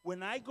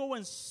 when I go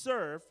and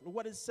serve,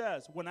 what it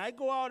says, when I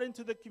go out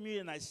into the community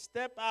and I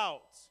step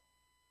out,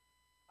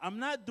 I'm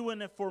not doing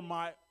it for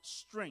my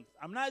strength.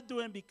 I'm not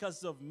doing it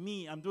because of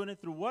me. I'm doing it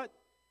through what?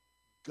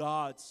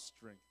 God's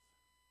strength.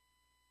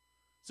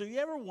 So you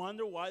ever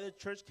wonder why the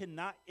church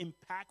cannot be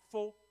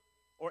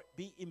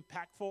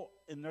impactful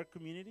in their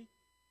community?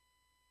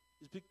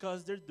 It's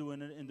because they're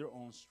doing it in their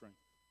own strength.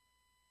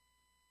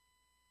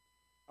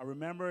 I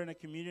remember in a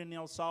community in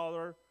El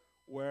Salvador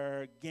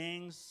where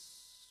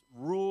gangs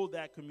ruled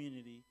that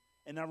community,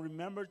 and I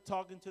remember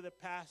talking to the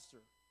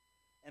pastor,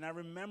 and I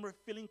remember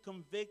feeling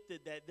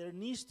convicted that there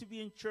needs to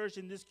be in church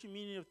in this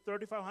community of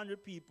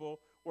 3,500 people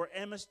where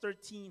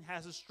MS-13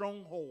 has a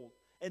stronghold,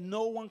 and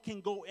no one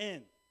can go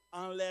in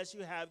unless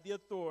you have the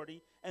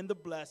authority and the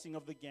blessing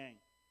of the gang.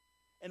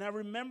 And I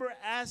remember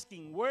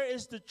asking, where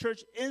is the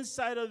church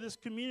inside of this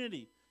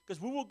community?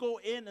 Because we will go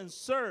in and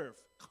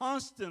serve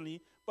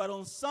constantly, but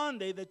on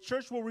Sunday, the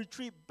church will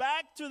retreat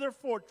back to their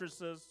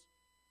fortresses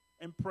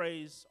and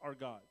praise our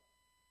God.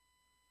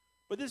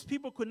 But these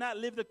people could not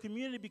live the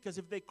community because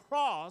if they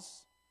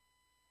cross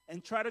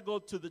and try to go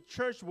to the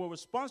church where we're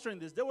sponsoring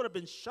this, they would have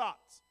been shot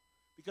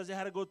because they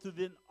had to go to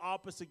the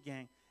opposite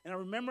gang. And I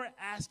remember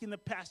asking the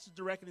pastor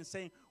directly and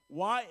saying,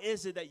 why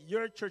is it that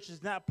your church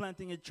is not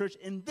planting a church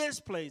in this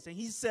place? And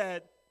he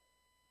said,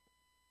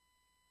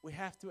 we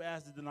have to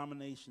ask the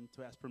denomination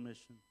to ask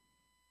permission.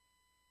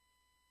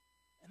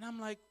 And I'm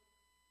like,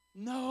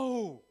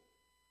 no.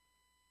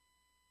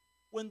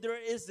 When there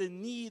is a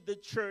need, the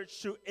church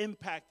should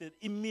impact it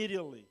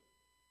immediately.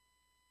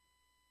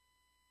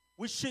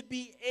 We should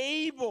be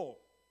able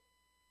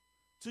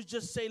to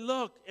just say,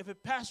 look, if a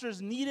pastor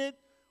is needed,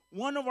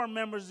 one of our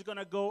members is going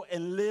to go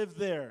and live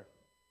there.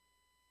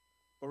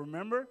 But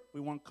remember,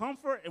 we want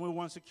comfort and we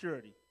want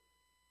security.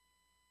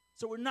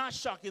 So we're not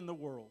shocking the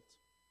world.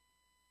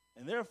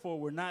 And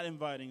therefore, we're not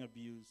inviting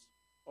abuse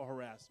or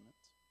harassment.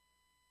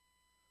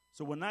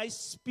 So when I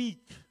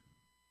speak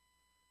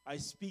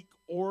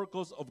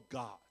oracles of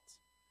God.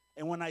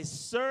 And when I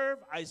serve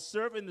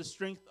in the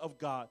strength of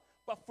God.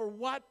 But for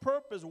what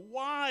purpose?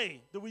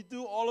 Why do we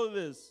do all of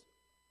this?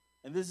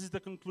 And this is the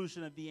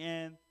conclusion at the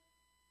end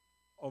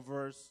of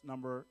verse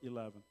number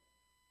 11.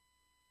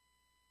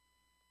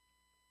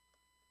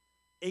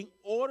 in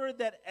order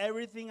that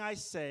everything I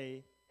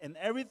say and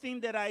everything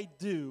that I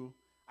do,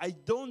 I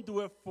don't do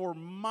it for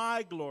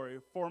my glory,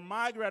 for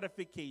my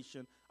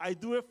gratification. I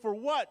do it for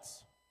what?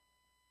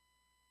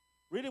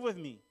 Read it with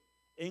me.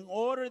 In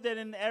order that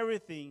in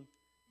everything,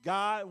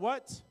 God,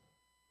 what?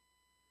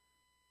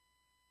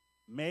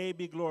 May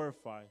be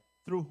glorified.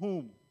 Through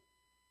whom?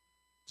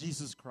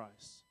 Jesus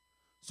Christ.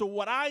 So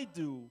what I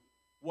do,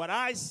 what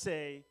I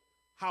say,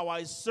 how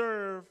I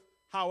serve,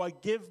 how I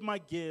give my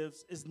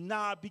gifts is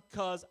not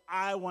because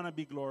I want to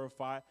be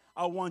glorified.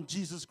 I want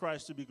Jesus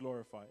Christ to be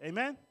glorified.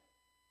 Amen?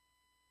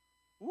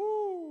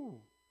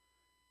 Woo!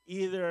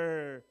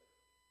 Either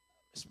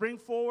spring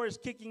forward is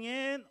kicking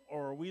in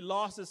or we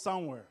lost it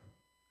somewhere.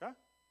 Okay?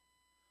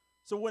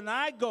 So when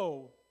I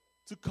go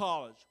to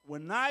college,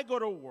 when I go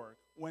to work,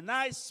 when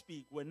I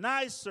speak, when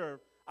I serve,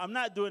 I'm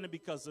not doing it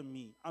because of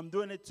me. I'm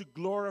doing it to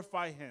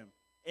glorify him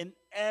in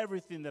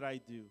everything that I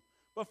do.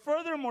 But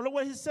furthermore, look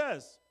what he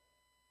says.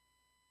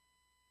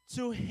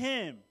 To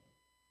him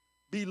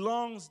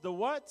belongs the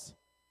what?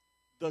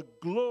 The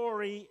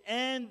glory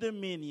and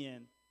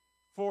dominion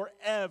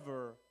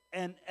forever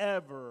and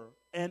ever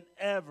and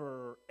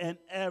ever and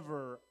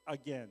ever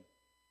again.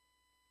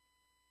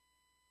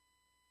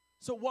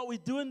 So what we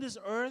do in this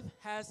earth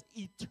has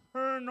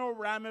eternal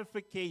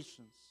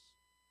ramifications.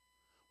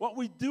 What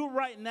we do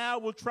right now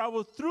will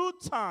travel through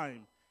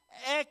time,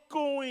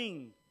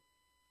 echoing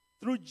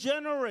through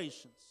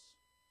generations.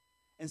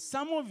 And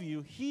some of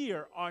you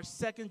here are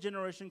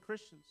second-generation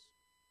Christians,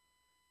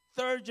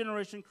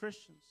 third-generation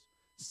Christians.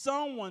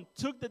 Someone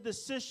took the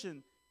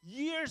decision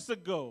years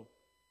ago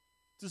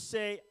to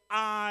say,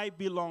 I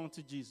belong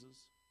to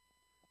Jesus.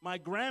 My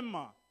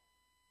grandma,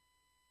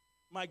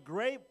 my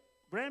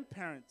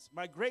great-grandparents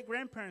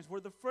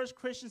were the first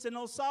Christians in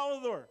El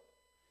Salvador.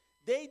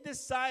 They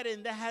decided,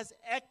 and that has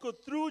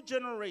echoed through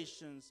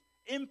generations,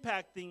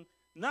 impacting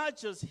not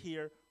just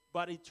here,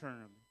 but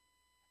eternally.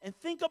 And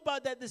think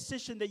about that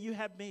decision that you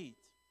have made.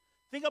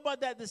 Think about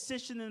that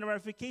decision and the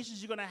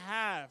ramifications you're going to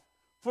have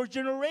for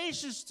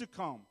generations to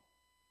come.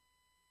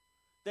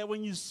 That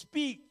when you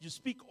speak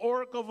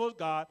oracles of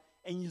God,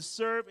 and you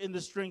serve in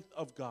the strength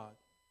of God.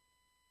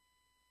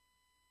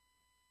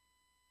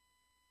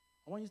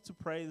 I want you to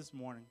pray this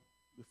morning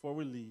before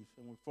we leave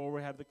and before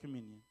we have the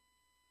communion.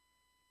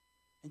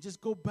 And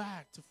just go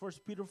back to 1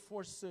 Peter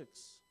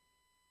 4:6.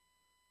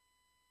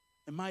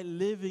 Am I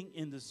living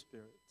in the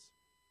Spirit?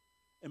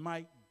 Am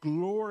I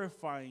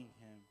glorifying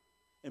him?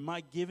 Am I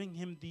giving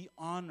him the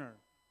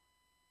honor?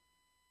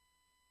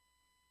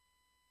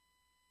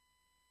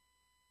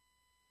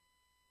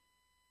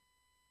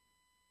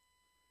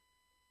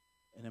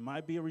 And it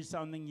might be a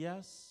resounding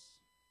yes.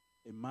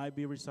 It might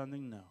be a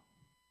resounding no.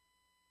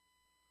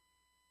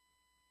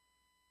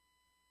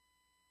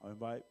 I'll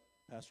invite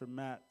Pastor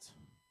Matt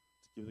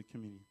to give the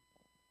communion.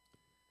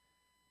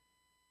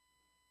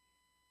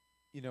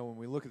 You know, when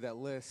we look at that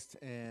list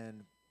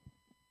and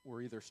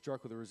we're either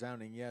struck with a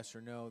resounding yes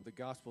or no, the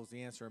gospel is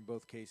the answer in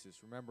both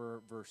cases.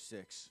 Remember verse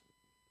 6.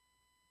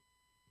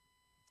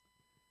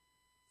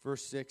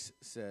 Verse 6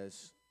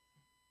 says,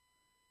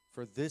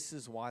 "For this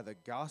is why the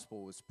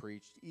gospel was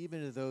preached,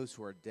 even to those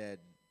who are dead,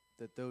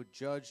 that though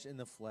judged in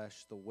the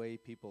flesh the way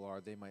people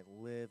are, they might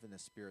live in the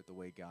spirit the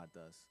way God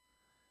does."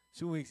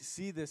 So when we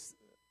see this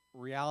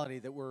reality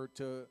that we're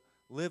to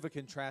live a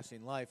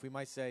contrasting life, we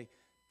might say,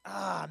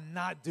 I'm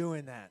not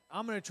doing that.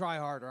 I'm going to try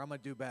harder. I'm going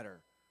to do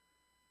better.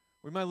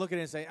 We might look at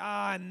it and say,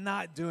 I'm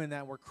not doing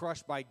that. We're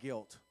crushed by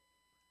guilt.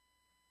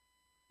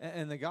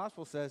 And the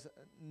gospel says,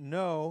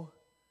 no.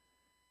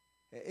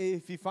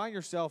 If you find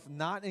yourself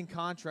not in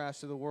contrast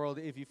to the world,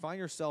 if you find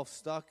yourself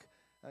stuck,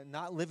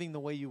 not living the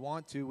way you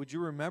want to, would you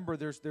remember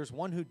there's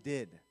one who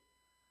did.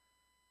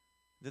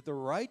 That the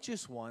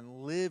righteous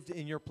one lived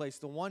in your place.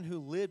 The one who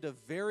lived a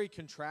very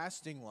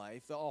contrasting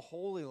life, a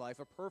holy life,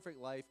 a perfect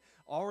life,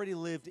 already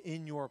lived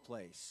in your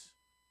place.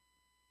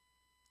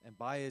 And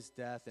by his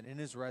death and in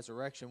his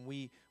resurrection,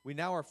 we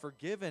now are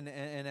forgiven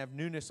and have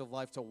newness of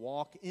life to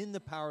walk in the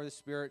power of the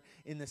Spirit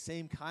in the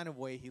same kind of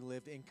way he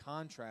lived, in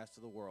contrast to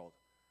the world.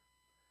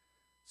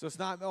 So it's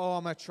not,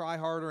 I'm going to try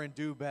harder and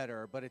do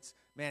better. But it's,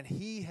 man,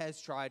 he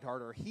has tried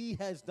harder. He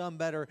has done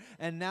better.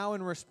 And now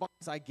in response,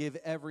 I give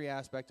every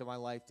aspect of my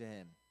life to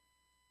him.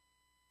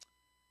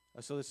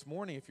 So this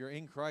morning, if you're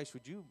in Christ,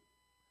 would you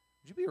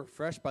be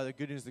refreshed by the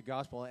good news of the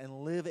gospel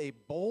and live a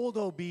bold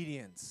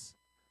obedience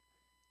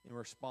in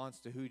response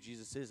to who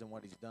Jesus is and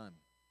what he's done?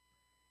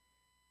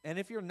 And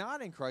if you're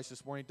not in Christ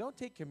this morning, don't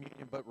take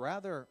communion, but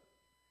rather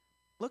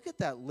look at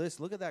that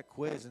list, look at that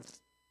quiz,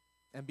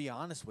 and be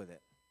honest with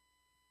it.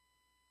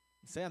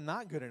 Say, I'm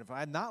not good enough.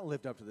 I have not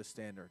lived up to the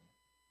standard.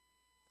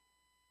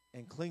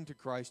 And cling to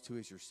Christ, who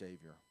is your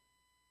Savior.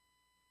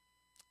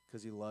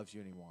 Because he loves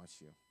you and he wants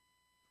you.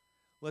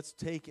 Let's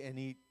take and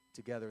eat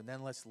together, and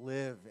then let's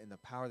live in the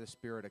power of the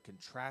Spirit, a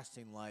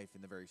contrasting life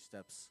in the very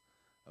steps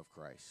of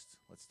Christ.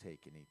 Let's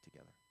take and eat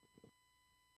together.